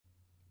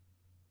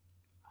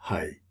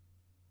Hi,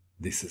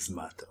 this is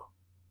Mato.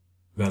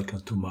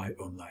 Welcome to my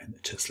online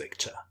chess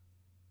lecture.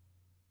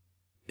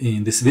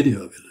 In this video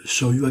I will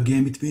show you a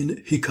game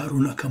between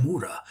Hikaru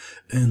Nakamura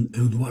and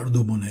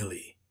Eduardo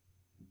Bonelli.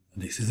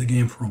 This is a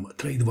game from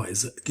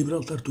Tradewise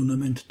Gibraltar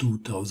Tournament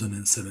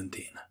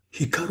 2017.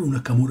 Hikaru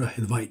Nakamura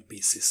had white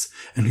pieces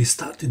and he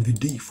started with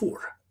d4.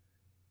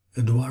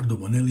 Eduardo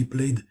Bonelli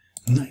played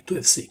knight to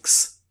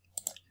f6,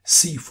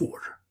 c4,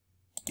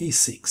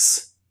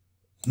 e6,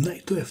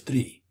 knight to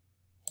f3,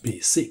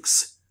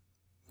 b6,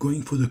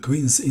 going for the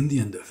queen's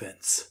Indian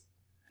defense.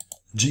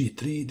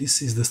 g3,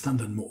 this is the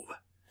standard move.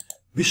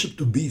 Bishop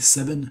to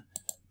b7,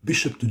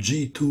 bishop to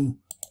g2,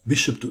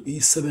 bishop to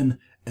e7,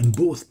 and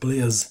both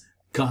players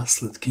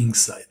castled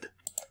kingside.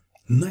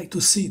 Knight to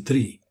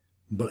c3,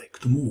 black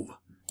to move.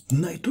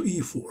 Knight to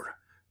e4,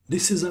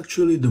 this is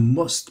actually the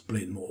most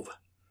played move.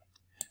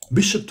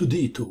 Bishop to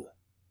d2.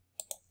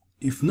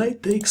 If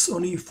knight takes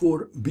on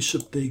e4,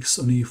 bishop takes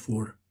on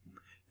e4,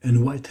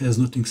 and white has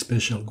nothing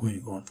special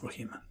going on for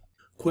him.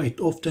 Quite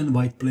often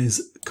white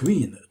plays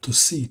queen to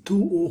c2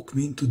 or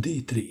queen to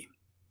d3.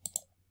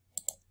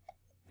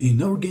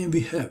 In our game we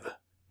have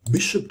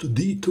bishop to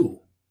d2,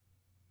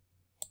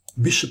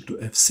 bishop to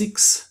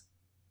f6,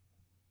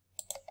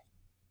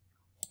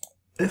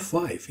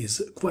 f5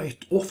 is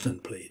quite often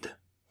played.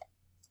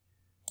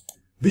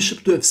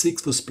 Bishop to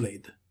f6 was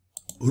played,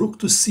 rook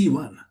to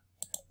c1,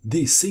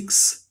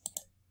 d6,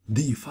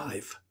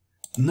 d5,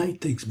 knight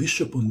takes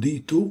bishop on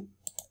d2,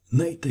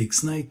 knight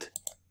takes knight,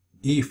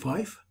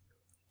 e5,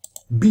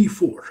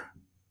 b4,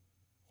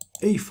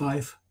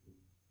 a5,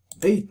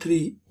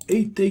 a3,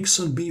 a takes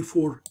on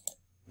b4,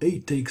 a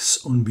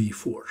takes on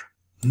b4,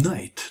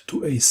 knight to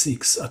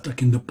a6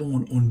 attacking the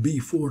pawn on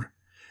b4,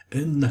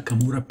 and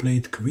Nakamura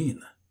played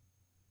queen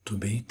to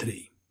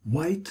b3.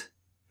 White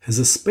has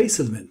a space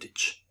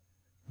advantage,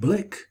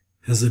 black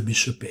has a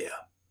bishop pair,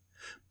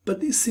 but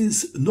this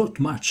is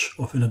not much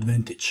of an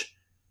advantage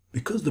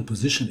because the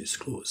position is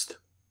closed.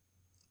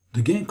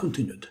 The game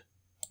continued.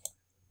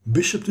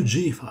 Bishop to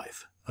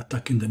g5,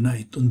 attacking the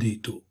knight on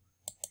d2,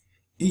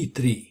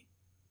 e3,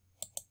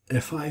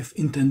 f5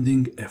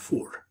 intending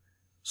f4,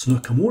 so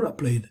Nakamura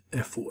played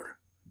f4.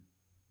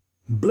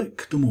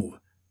 Black to move.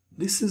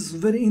 This is a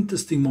very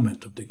interesting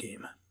moment of the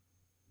game.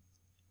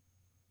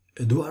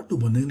 Eduardo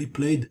Bonelli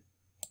played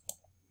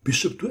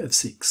bishop to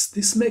f6.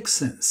 This makes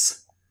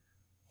sense.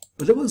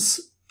 But there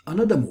was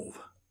another move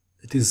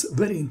that is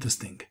very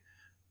interesting,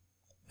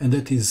 and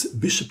that is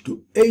bishop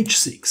to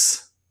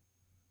h6.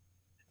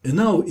 And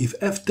now if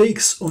f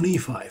takes on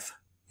e5,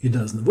 it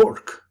doesn't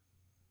work,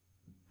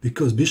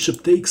 because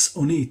bishop takes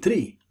on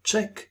e3,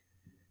 check,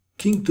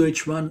 king to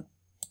h1,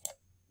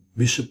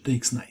 bishop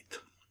takes knight.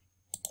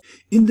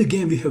 In the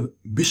game we have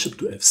bishop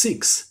to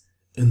f6,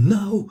 and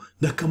now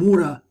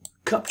Nakamura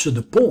captured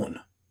the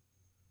pawn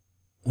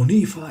on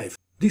e5.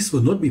 This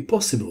would not be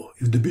possible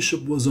if the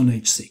bishop was on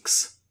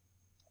h6.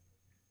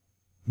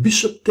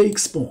 Bishop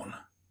takes pawn.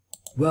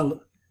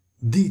 Well,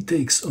 d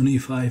takes on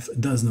e5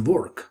 doesn't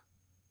work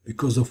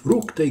because of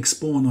rook takes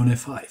pawn on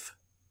f5.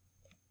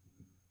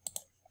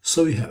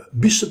 So we have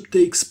bishop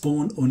takes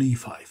pawn on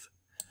e5,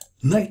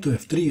 knight to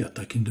f3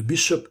 attacking the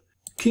bishop,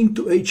 king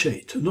to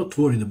h8, not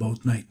worried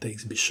about knight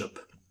takes bishop.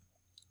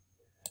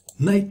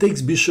 Knight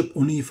takes bishop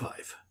on e5.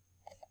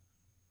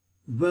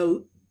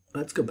 Well,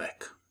 let's go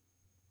back.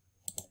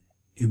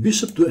 If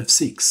bishop to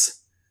f6,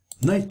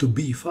 knight to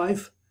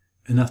b5,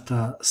 and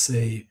after,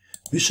 say,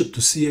 bishop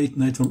to c8,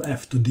 knight from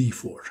f to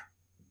d4.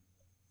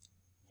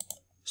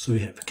 So we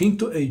have king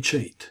to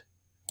h8,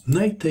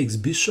 knight takes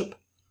bishop,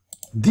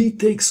 d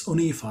takes on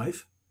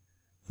e5,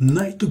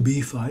 knight to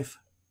b5,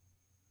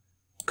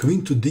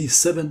 queen to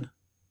d7,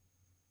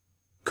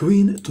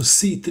 queen to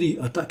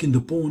c3 attacking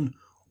the pawn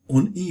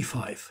on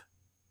e5,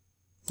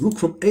 rook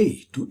from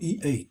a to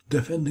e8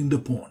 defending the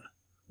pawn,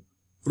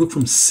 rook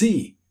from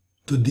c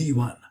to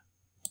d1,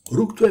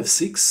 rook to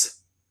f6,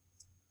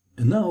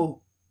 and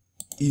now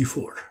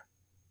e4.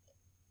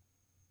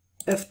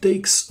 F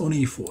takes on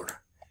e4.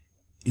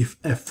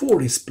 If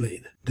f4 is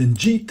played, then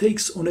g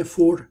takes on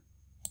f4,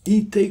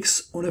 e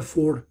takes on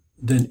f4,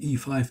 then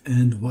e5,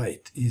 and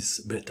white is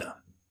better.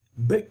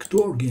 Back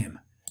to our game.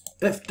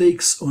 F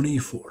takes on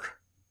e4.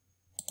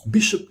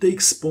 Bishop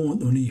takes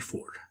pawn on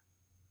e4.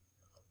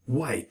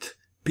 White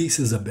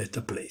pieces are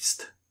better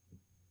placed.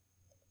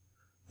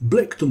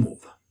 Black to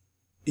move.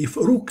 If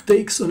rook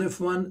takes on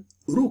f1,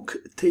 rook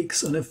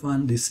takes on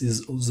f1, this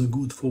is also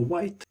good for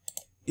white.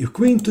 If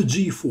queen to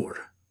g4,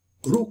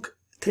 rook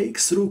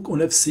takes rook on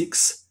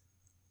f6,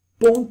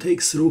 pawn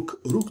takes rook,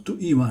 rook to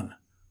e1.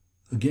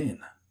 Again,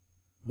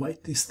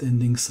 white is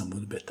standing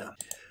somewhat better.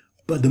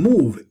 But the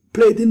move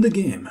played in the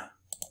game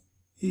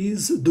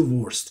is the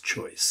worst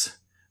choice.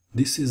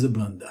 This is a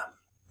blunder.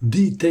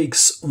 D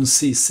takes on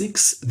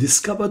c6,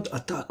 discovered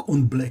attack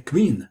on black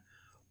queen,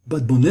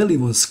 but Bonelli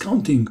was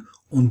counting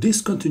on this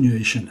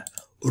continuation.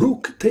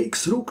 Rook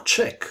takes rook,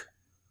 check.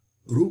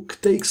 Rook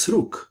takes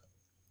rook.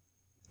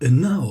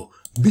 And now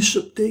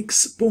bishop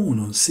takes pawn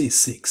on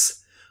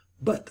c6,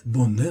 but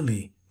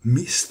Bonelli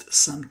missed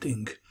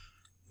something.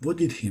 What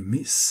did he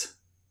miss?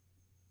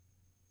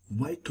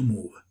 White to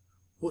move.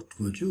 What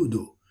would you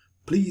do?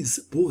 Please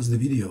pause the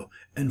video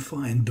and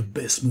find the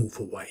best move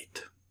for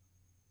white.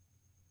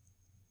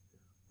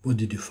 What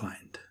did you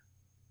find?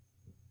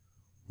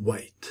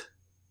 White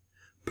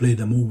played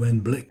a move when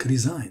black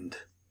resigned.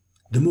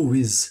 The move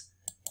is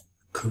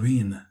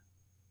queen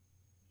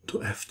to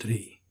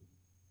f3.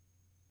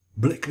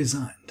 Black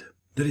resigned.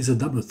 There is a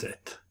double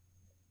threat.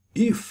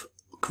 If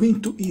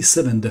queen to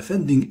e7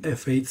 defending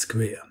f8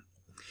 square,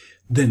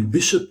 then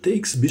bishop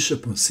takes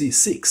bishop on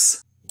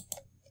c6,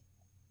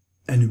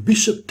 and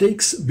bishop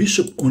takes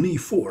bishop on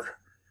e4,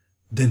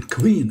 then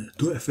queen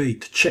to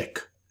f8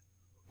 check,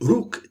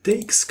 rook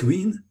takes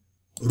queen,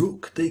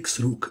 rook takes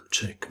rook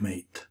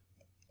checkmate.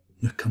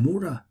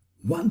 Nakamura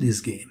won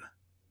this game,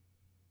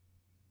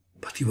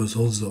 but he was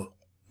also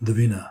the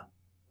winner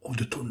of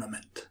the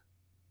tournament.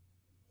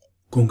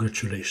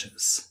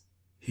 Congratulations,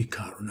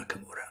 Hikaru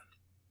Nakamura.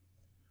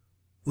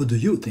 What do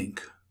you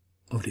think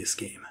of this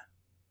game?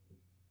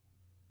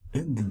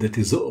 And that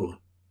is all.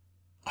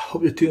 I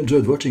hope that you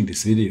enjoyed watching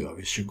this video. I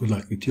wish you good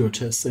luck with your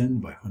chess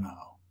and bye for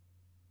now.